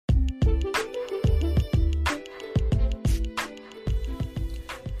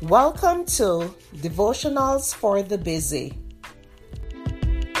Welcome to Devotionals for the Busy.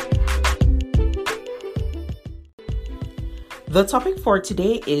 The topic for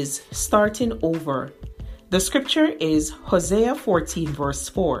today is starting over. The scripture is Hosea 14 verse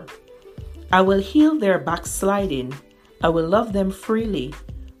 4. I will heal their backsliding. I will love them freely,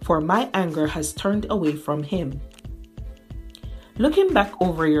 for my anger has turned away from him. Looking back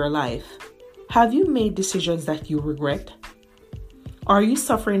over your life, have you made decisions that you regret? Are you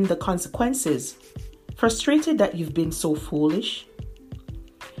suffering the consequences? Frustrated that you've been so foolish?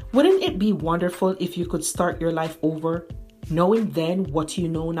 Wouldn't it be wonderful if you could start your life over, knowing then what you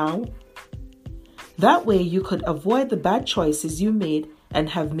know now? That way you could avoid the bad choices you made and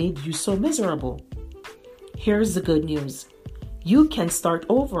have made you so miserable. Here's the good news. You can start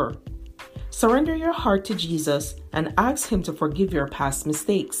over. Surrender your heart to Jesus and ask Him to forgive your past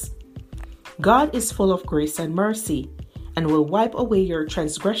mistakes. God is full of grace and mercy and will wipe away your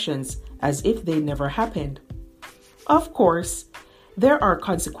transgressions as if they never happened. Of course, there are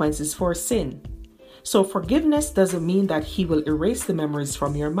consequences for sin, so forgiveness doesn't mean that He will erase the memories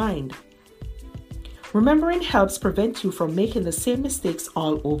from your mind. Remembering helps prevent you from making the same mistakes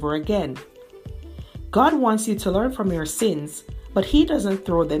all over again. God wants you to learn from your sins, but He doesn't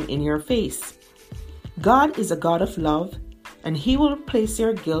throw them in your face. God is a God of love, and He will replace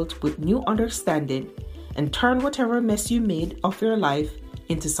your guilt with new understanding and turn whatever mess you made of your life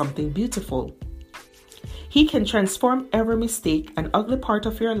into something beautiful. He can transform every mistake and ugly part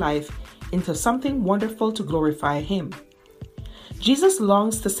of your life into something wonderful to glorify Him. Jesus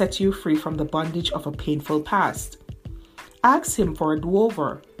longs to set you free from the bondage of a painful past. Ask Him for a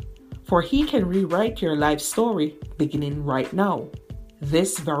do-over, for He can rewrite your life story beginning right now,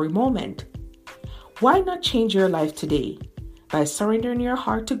 this very moment. Why not change your life today by surrendering your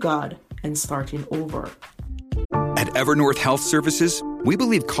heart to God and starting over? At Evernorth Health Services, we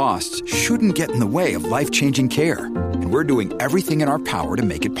believe costs shouldn't get in the way of life-changing care, and we're doing everything in our power to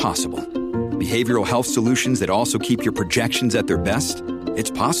make it possible. Behavioral health solutions that also keep your projections at their best? It's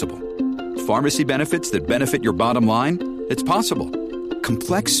possible. Pharmacy benefits that benefit your bottom line? It's possible.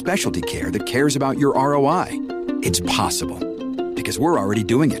 Complex specialty care that cares about your ROI? It's possible. Because we're already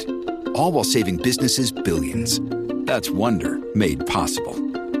doing it. All while saving businesses billions. That's Wonder made possible.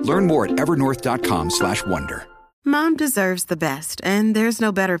 Learn more at evernorth.com/wonder. Mom deserves the best, and there's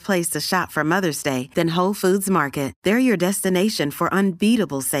no better place to shop for Mother's Day than Whole Foods Market. They're your destination for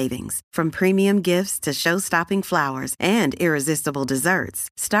unbeatable savings, from premium gifts to show-stopping flowers and irresistible desserts.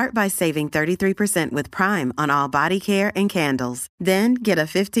 Start by saving 33% with Prime on all body care and candles. Then get a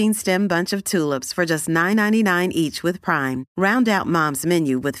 15-stem bunch of tulips for just $9.99 each with Prime. Round out Mom's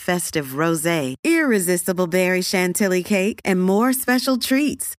menu with festive rosé, irresistible berry chantilly cake, and more special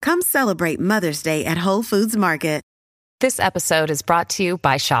treats. Come celebrate Mother's Day at Whole Foods Market. This episode is brought to you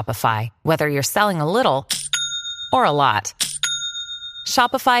by Shopify. Whether you're selling a little or a lot,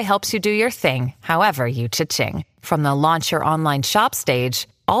 Shopify helps you do your thing, however you cha-ching. From the launch your online shop stage,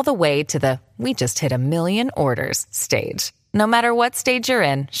 all the way to the we just hit 1 million orders stage. No matter what stage you're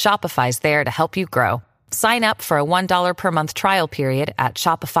in, Shopify's there to help you grow. Sign up for a $1 per month trial period at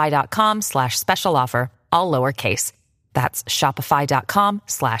shopify.com/special offer, all lowercase. That's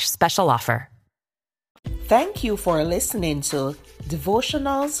shopify.com/special offer. Thank you for listening to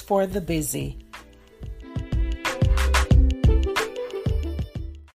Devotionals for the Busy.